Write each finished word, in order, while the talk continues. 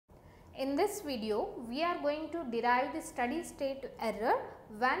In this video, we are going to derive the steady state error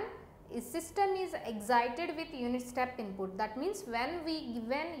when a system is excited with unit step input. That means, when we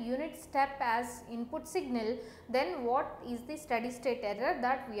given unit step as input signal, then what is the steady state error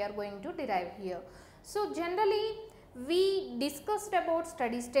that we are going to derive here. So, generally we discussed about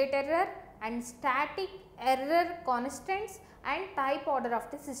steady state error and static error constants and type order of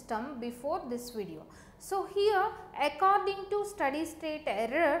the system before this video. So, here according to steady state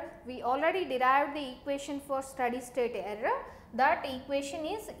error, we already derived the equation for steady state error. That equation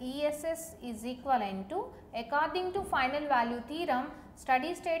is ESS is equivalent to, according to final value theorem,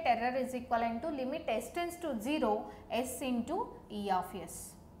 steady state error is equivalent to limit s tends to 0 s into E of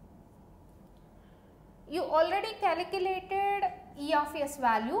s. You already calculated E of s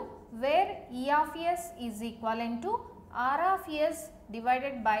value, where E of s is equivalent to R of s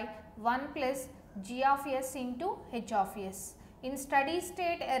divided by 1 plus G of s into H of s. In steady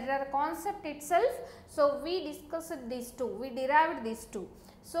state error concept itself, so we discussed these two, we derived these two.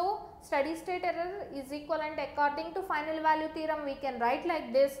 So, steady state error is equivalent according to final value theorem, we can write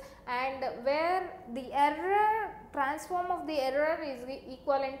like this, and where the error transform of the error is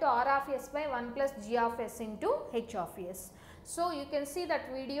equivalent to R of s by 1 plus G of s into H of s. So, you can see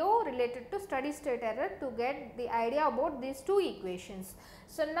that video related to steady state error to get the idea about these two equations.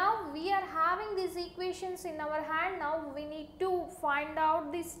 So, now we are having these equations in our hand. Now, we need to find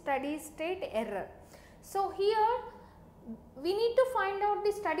out the steady state error. So, here we need to find out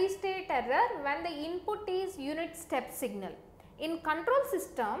the steady state error when the input is unit step signal. In control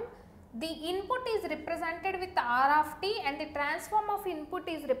system, the input is represented with R of t and the transform of input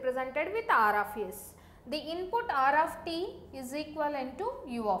is represented with R of s. The input R of t is equivalent to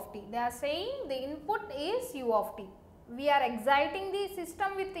U of t. They are saying the input is U of t. We are exciting the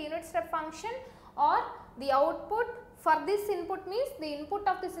system with the unit step function, or the output for this input means the input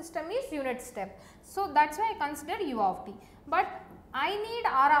of the system is unit step. So, that is why I consider U of t, but I need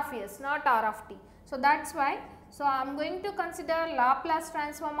R of s, not R of t. So, that is why. So, I am going to consider Laplace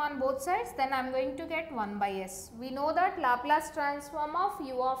transform on both sides, then I am going to get 1 by s. We know that Laplace transform of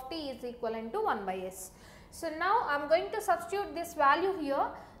U of t is equivalent to 1 by s. So, now I am going to substitute this value here.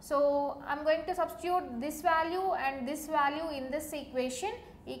 So, I am going to substitute this value and this value in this equation,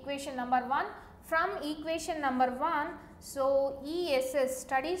 equation number 1. From equation number 1, so ESS,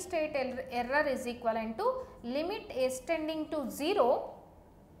 steady state error, is equivalent to limit s tending to 0.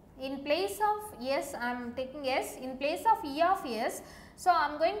 In place of s, I am taking s, in place of E of s. So, I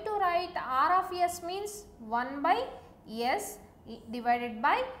am going to write R of s means 1 by s divided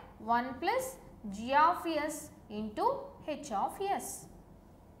by 1 plus G of s into H of s.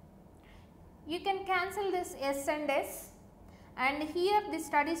 You can cancel this s and s, and here the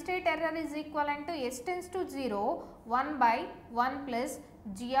steady state error is equivalent to s tends to 0 1 by 1 plus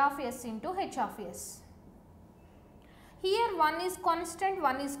G of s into H of s. Here 1 is constant,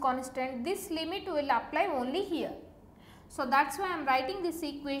 1 is constant, this limit will apply only here. So, that is why I am writing this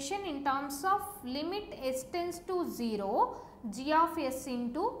equation in terms of limit s tends to 0 G of s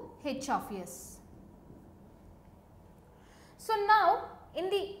into H of s. So, now in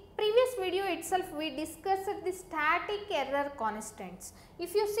the previous video itself we discussed the static error constants.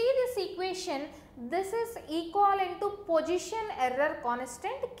 If you see this equation, this is equivalent to position error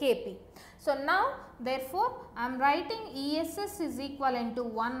constant Kp. So, now therefore, I am writing ESS is equivalent to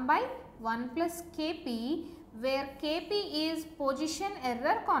 1 by 1 plus Kp, where Kp is position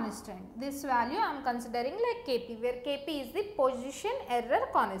error constant. This value I am considering like Kp, where Kp is the position error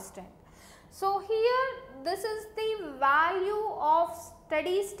constant. So, here this is the value of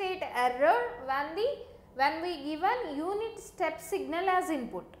steady state error when we given unit step signal as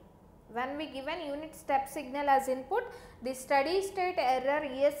input. When we given unit step signal as input, the steady state error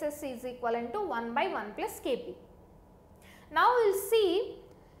ESS is equivalent to 1 by 1 plus Kp. Now, we will see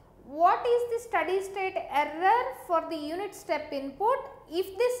what is the steady state error for the unit step input if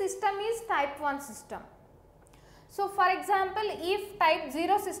the system is type 1 system. So, for example, if type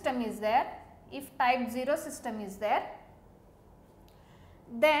 0 system is there,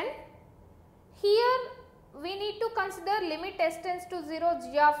 then here we need to consider limit s tends to 0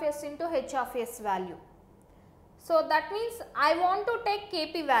 G of s into H of s value. So, that means I want to take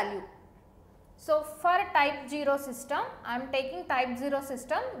Kp value. So, for type 0 system, I am taking type 0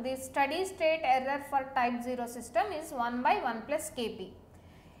 system, the steady state error for type 0 system is 1 by 1 plus Kp.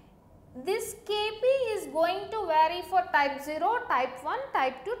 This Kp is going to vary for type 0, type 1,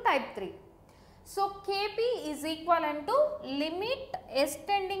 type 2, type 3. So, Kp is equivalent to limit s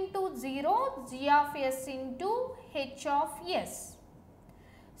tending to 0 G of s into H of s.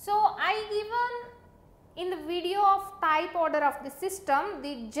 So, I given in the video of type order of the system,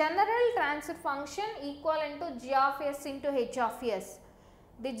 the general transfer function equivalent to G of S into H of S.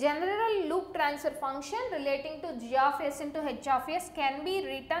 The general loop transfer function relating to G of S into H of S can be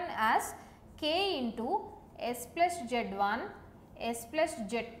written as K into S plus Z1, S plus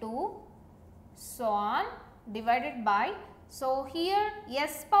Z2, so on, divided by, so here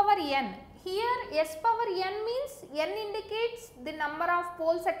S power n. Here S power n means n indicates the number of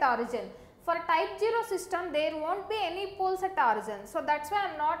poles at origin. For type 0 system, there won't be any poles at origin. So, that is why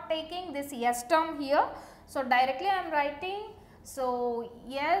I am not taking this S term here. So, directly I am writing, so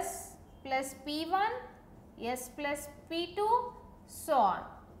S plus P1, S plus P2, so on.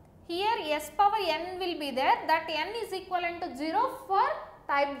 Here S power n will be there, that n is equivalent to 0 for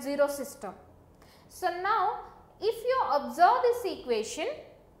type 0 system. So, now if you observe this equation,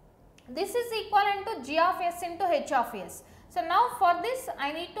 this is equivalent to G of S into H of S. So, now for this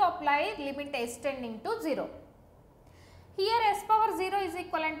I need to apply limit S tending to 0. Here S power 0 is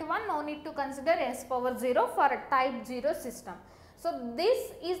equivalent to 1, no need to consider S power 0 for a type 0 system. So,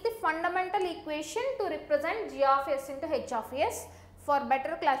 this is the fundamental equation to represent G of S into H of S. For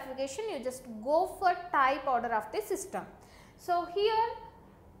better classification, you just go for type order of the system. So, here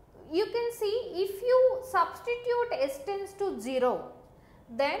you can see if you substitute S tends to 0,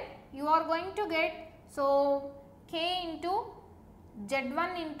 then you are going to get, so K into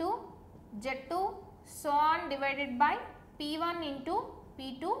Z1 into Z2, so on, divided by P1 into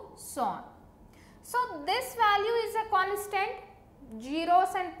P2, so on. So, this value is a constant,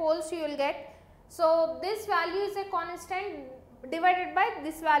 zeros and poles you will get. So, this value is a constant divided by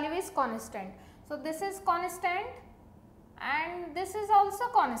this value is constant. So, this is constant and this is also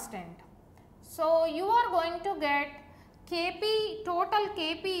constant. So, you are going to get Kp, total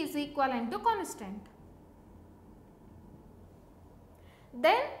Kp is equivalent to constant.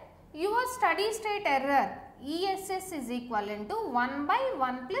 Then your steady state error ESS is equivalent to 1 by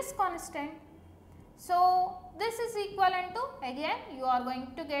 1 plus constant. So, this is equivalent to, again you are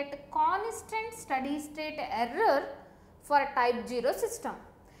going to get constant steady state error for a type 0 system.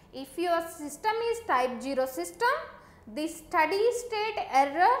 If your system is type 0 system, the steady state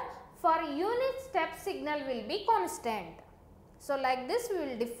error for unit step signal will be constant. So, like this we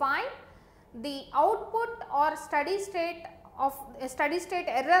will define the output or steady state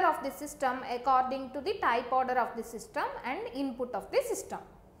error of the system according to the type order of the system and input of the system.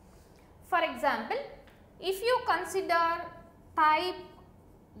 For example, if you consider type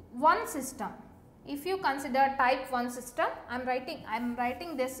 1 system, I am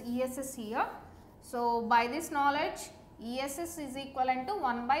writing this ESS here. So, by this knowledge ESS is equivalent to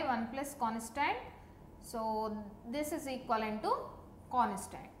 1 by 1 plus constant. So, this is equivalent to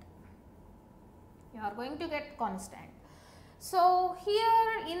constant. You are going to get constant. So,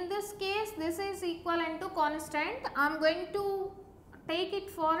 here in this case this is equivalent to constant. I am going to take it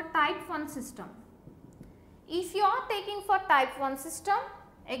for type 1 system. If you are taking for type 1 system,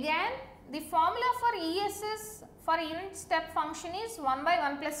 again the formula for ESS for unit step function is 1 by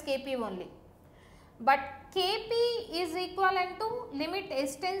 1 plus Kp only. But Kp is equivalent to limit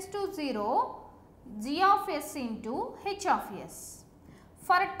S tends to 0 G of S into H of S.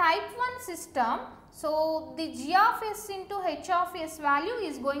 For a type 1 system, so the G of S into H of S value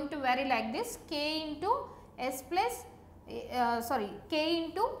is going to vary like this, K into S plus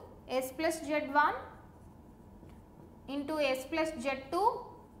Z1 into S plus Z2,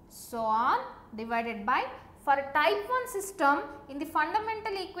 so on, divided by, for a type 1 system, in the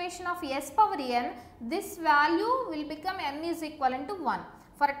fundamental equation of S power n, this value will become n is equivalent to 1.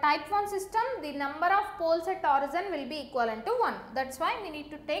 For a type 1 system, the number of poles at origin will be equivalent to 1. That is why we need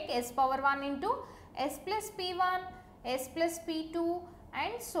to take S power 1 into S plus P1, S plus P2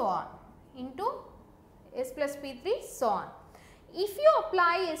 and so on into S plus P3, so on. If you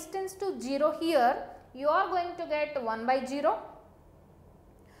apply S tends to 0 here, you are going to get 1 by 0.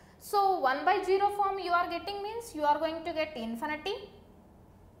 So, 1 by 0 form you are getting means you are going to get infinity.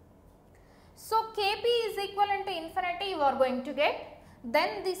 So, Kp is equivalent to infinity you are going to get.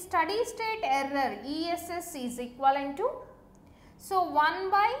 Then the steady state error ESS is equivalent to, so 1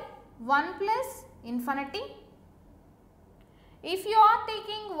 by 1 plus infinity. If you are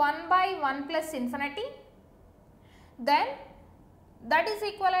taking 1 by 1 plus infinity, then that is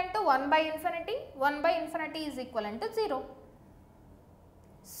equivalent to 1 by infinity. 1 by infinity is equivalent to 0.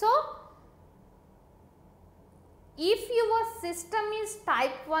 So, if your system is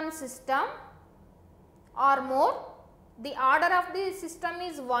type 1 system or more, the order of the system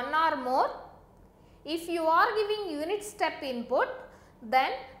is 1 or more. If you are giving unit step input, then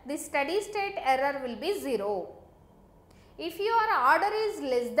the steady state error will be 0. If your order is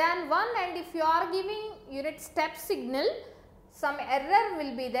less than 1 and if you are giving unit step signal, some error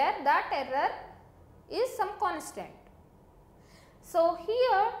will be there, that error is some constant. So,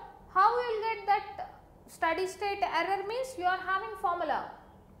 here how you will get that steady state error means you are having formula.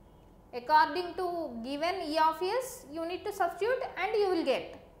 According to given E of s, you need to substitute and you will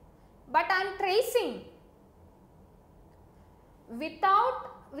get. But I am tracing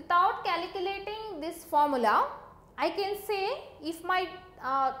without calculating this formula. I can say if my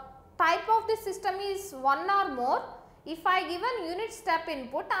type of this system is 1 or more, if I given unit step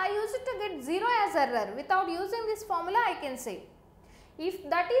input, I use it to get 0 as error. Without using this formula, I can say. If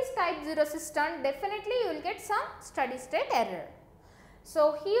that is type 0 system, definitely you will get some steady state error.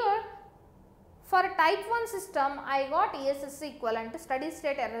 So, here for type 1 system, I got ES is equivalent to steady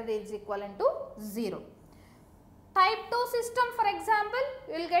state error is equivalent to 0. Type 2 system, for example,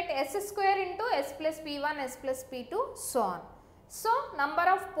 you will get S square into S plus P1, S plus P2, so on. So, number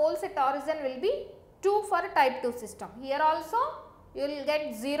of poles at origin will be 2 for type 2 system. Here also you will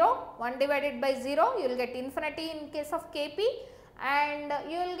get 0, 1 divided by 0, you will get infinity in case of Kp, and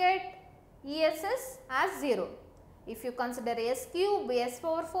you will get ESS as 0. If you consider S cube, S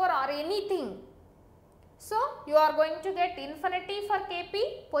power 4 or anything, so you are going to get infinity for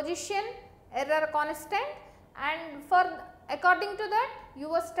Kp, position error constant, and for according to that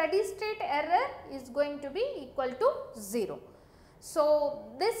your steady state error is going to be equal to 0. So,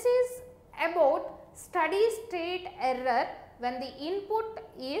 this is about steady state error when the input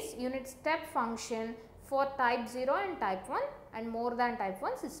is unit step function for type 0 and type 1 and more than type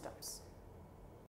 1 systems.